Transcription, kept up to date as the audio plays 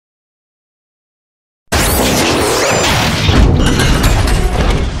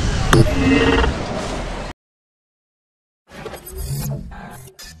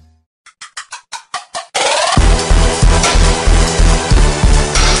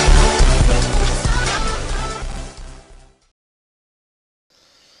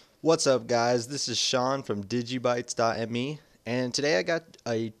What's up, guys? This is Sean from digibytes.me, and today I got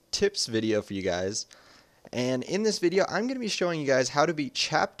a tips video for you guys. And in this video, I'm going to be showing you guys how to beat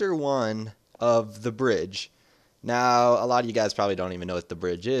Chapter 1 of The Bridge. Now, a lot of you guys probably don't even know what The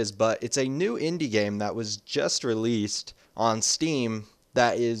Bridge is, but it's a new indie game that was just released on Steam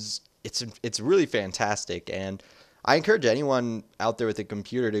that it's really fantastic, and I encourage anyone out there with a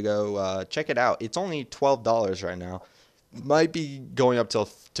computer to go check it out. It's only $12 right now. Might be going up to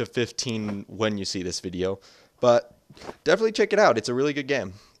 15 when you see this video, but definitely check it out. It's a really good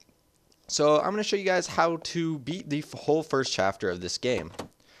game. So I'm going to show you guys how to beat the whole first chapter of this game.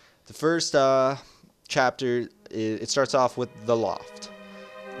 The first chapter, it starts off with the loft.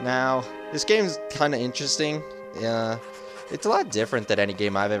 Now, this game is kind of interesting. It's a lot different than any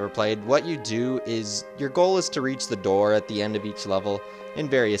game I've ever played. What you do is, your goal is to reach the door at the end of each level in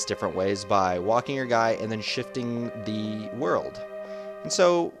various different ways by walking your guy and then shifting the world. And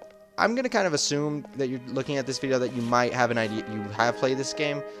so I'm going to kind of assume that you're looking at this video that you might have an idea, you have played this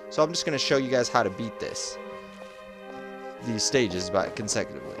game, so I'm just going to show you guys how to beat these stages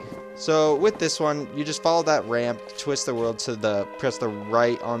consecutively. So with this one, you just follow that ramp, twist the world to press the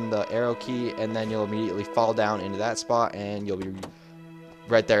right on the arrow key, and then you'll immediately fall down into that spot and you'll be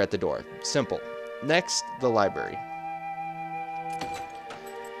right there at the door. Simple. Next, the library.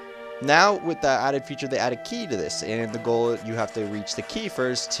 Now, with that added feature, they add a key to this, and the goal, you have to reach the key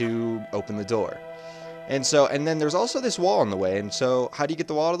first to open the door. And then there's also this wall in the way, and so how do you get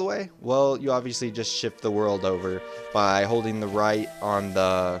the wall out of the way? Well, you obviously just shift the world over by holding the right on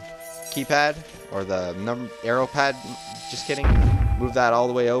the keypad, or the arrow pad, just kidding. Move that all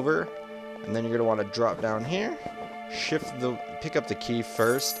the way over, and then you're going to want to drop down here, pick up the key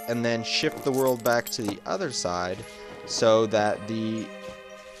first, and then shift the world back to the other side, so that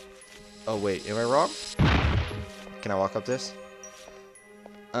oh wait, am I wrong? Can I walk up this?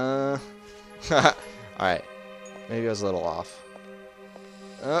 Alright. Maybe I was a little off.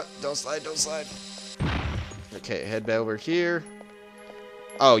 Don't slide, don't slide. Okay, head back over here.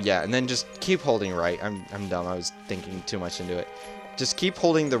 Oh yeah, and then just keep holding right. I'm dumb, I was thinking too much into it. Just keep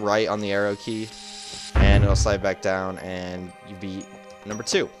holding the right on the arrow key, and it'll slide back down, and you beat number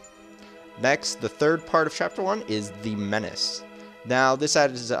 2. Next, the third part of Chapter 1 is the Menace. Now, this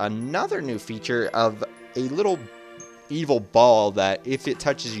adds another new feature of a little evil ball that if it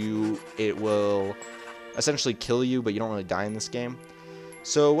touches you, it will essentially kill you, but you don't really die in this game.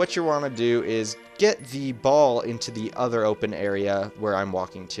 So what you want to do is get the ball into the other open area where I'm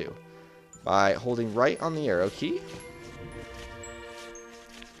walking to by holding right on the arrow key.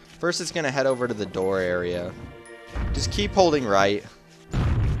 First, it's going to head over to the door area. Just keep holding right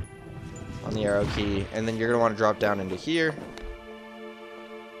on the arrow key, and then you're going to want to drop down into here.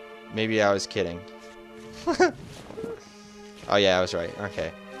 Maybe I was kidding. Oh yeah, I was right.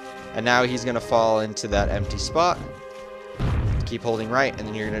 Okay. And now he's going to fall into that empty spot. Keep holding right, and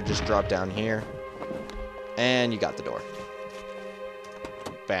then you're going to just drop down here. And you got the door.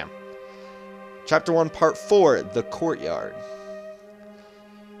 Bam. Chapter 1, Part 4, the Courtyard.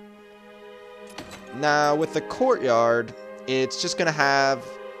 Now, with the Courtyard, it's just going to have...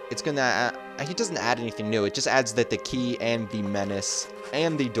 he doesn't add anything new. It just adds that the key and the menace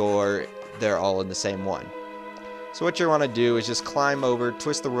and the door, they're all in the same one. So what you want to do is just climb over,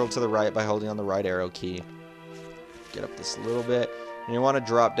 twist the world to the right by holding on the right arrow key. Get up this little bit, and you want to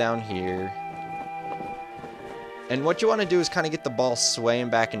drop down here. And what you want to do is kind of get the ball swaying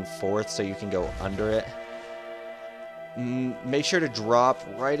back and forth so you can go under it. Make sure to drop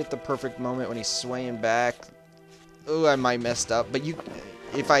right at the perfect moment when he's swaying back. Ooh, I might messed up, but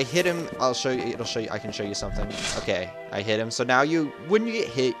if I hit him, I'll show you. I can show you something. Okay, I hit him. So now when you get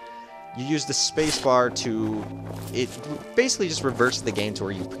hit, you use the space bar to. It basically just reverses the game to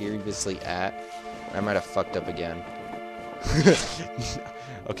where you previously at. I might have fucked up again.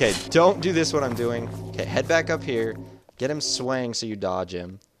 Okay, don't do this. What I'm doing. Okay, head back up here. Get him swaying so you dodge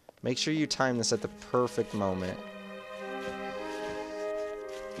him. Make sure you time this at the perfect moment.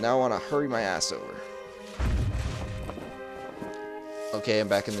 Now I want to hurry my ass over. Okay, I'm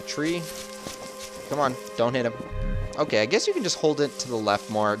back in the tree. Come on, don't hit him. Okay, I guess you can just hold it to the left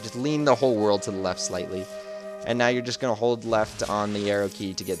more. Just lean the whole world to the left slightly. And now you're just going to hold left on the arrow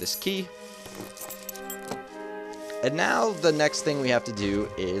key to get this key. And now the next thing we have to do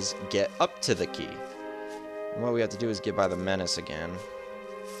is get up to the key. And what we have to do is get by the menace again.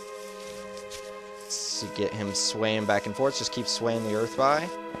 To get him swaying back and forth, just keep swaying the earth by.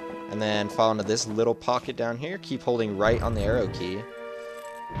 And then fall into this little pocket down here. Keep holding right on the arrow key.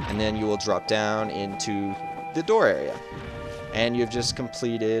 And then you will drop down into the door area. And you've just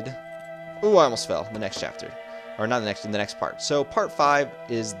completed... Ooh, I almost fell. The next chapter. or not in the next part. So part 5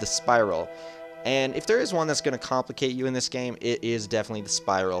 is the spiral. And if there is one that's going to complicate you in this game, it is definitely the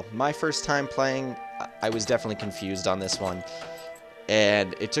spiral. My first time playing, I was definitely confused on this one.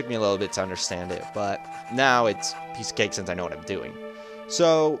 And it took me a little bit to understand it, but now it's a piece of cake since I know what I'm doing.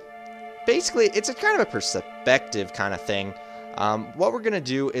 So basically, it's a kind of a perspective kind of thing. What we're going to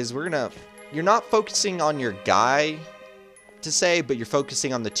do is you're not focusing on your guy to say, but you're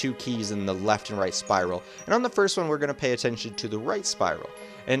focusing on the 2 keys in the left and right spiral. And on the first one, we're going to pay attention to the right spiral.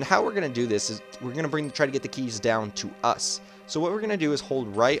 And how we're going to do this is we're going to try to get the keys down to us. So what we're going to do is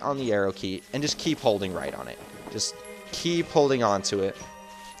hold right on the arrow key and just keep holding right on it. Just keep holding on to it.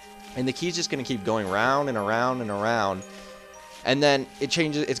 And the key's just going to keep going round and around and around. And then it's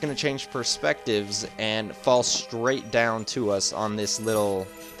going to change perspectives and fall straight down to us on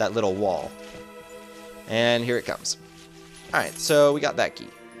that little wall. And here it comes. Alright, so we got that key.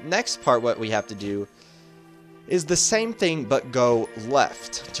 Next part, what we have to do is the same thing, but go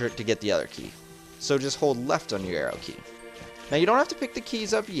left to get the other key. So just hold left on your arrow key. Now, you don't have to pick the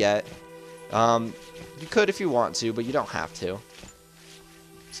keys up yet. You could if you want to, but you don't have to.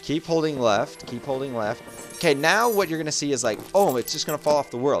 Just keep holding left, keep holding left. Okay, now what you're going to see is like, oh, it's just going to fall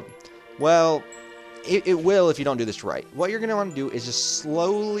off the world. Well, it will if you don't do this right. What you're going to want to do is just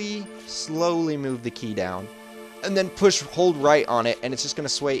slowly move the key down. And then hold right on it, and it's just going to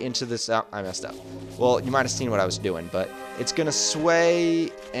sway into this. Oh, I messed up. Well, you might have seen what I was doing, but it's going to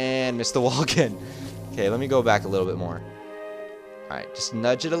sway and miss the wall again. Okay, let me go back a little bit more. Alright, just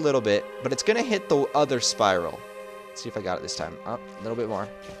nudge it a little bit, but it's going to hit the other spiral. Let's see if I got it this time. Up, a little bit more.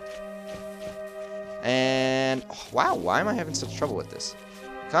 And, oh, wow, why am I having such trouble with this?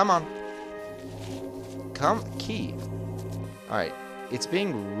 Come on. Key. Alright, it's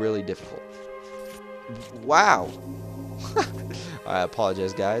being really difficult. Wow. I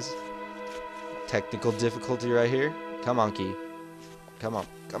apologize, guys. Technical difficulty right here. Come on, key. Come on.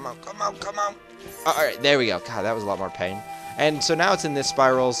 Alright, there we go. God, that was a lot more pain. And so now it's in this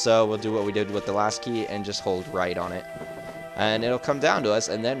spiral, so we'll do what we did with the last key and just hold right on it. And it'll come down to us,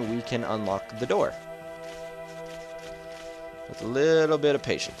 and then we can unlock the door. With a little bit of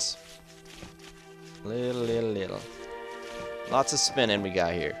patience. Little. Lots of spinning we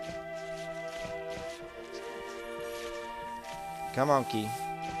got here. Come on, key.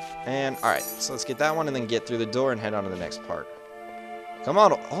 And, alright, so let's get that one and then get through the door and head on to the next part. Come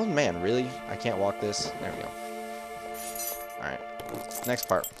on. Oh, man, really? I can't walk this? There we go. Alright, next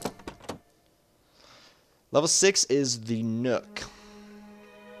part. Level 6 is the Nook.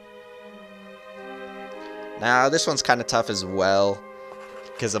 Now, this one's kind of tough as well,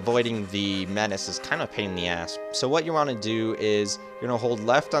 because avoiding the Menace is kind of a pain in the ass. So what you want to do is, you're going to hold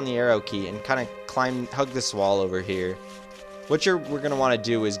left on the arrow key and kind of hug this wall over here. What we're going to want to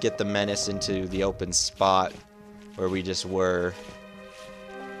do is get the Menace into the open spot where we just were.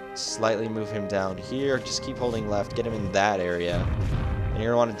 Slightly move him down here. Just keep holding left. Get him in that area. And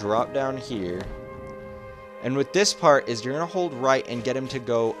you're going to want to drop down here. And with this part is you're going to hold right and get him to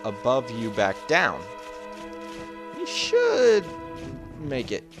go above you back down. You should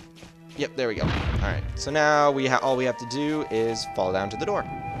make it. Yep, there we go. Alright, so now all we have to do is fall down to the door.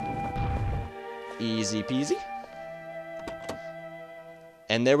 Easy peasy.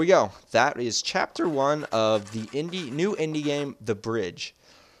 And there we go. That is chapter 1 of the new indie game, The Bridge.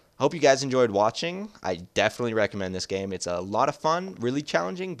 I hope you guys enjoyed watching. I definitely recommend this game. It's a lot of fun, really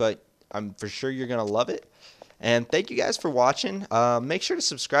challenging, but I'm for sure you're going to love it. And thank you guys for watching. Make sure to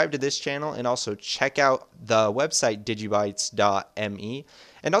subscribe to this channel and also check out the website digibytes.me.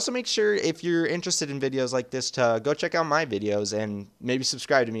 And also make sure, if you're interested in videos like this, to go check out my videos and maybe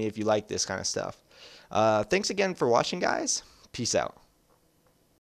subscribe to me if you like this kind of stuff. Thanks again for watching, guys. Peace out.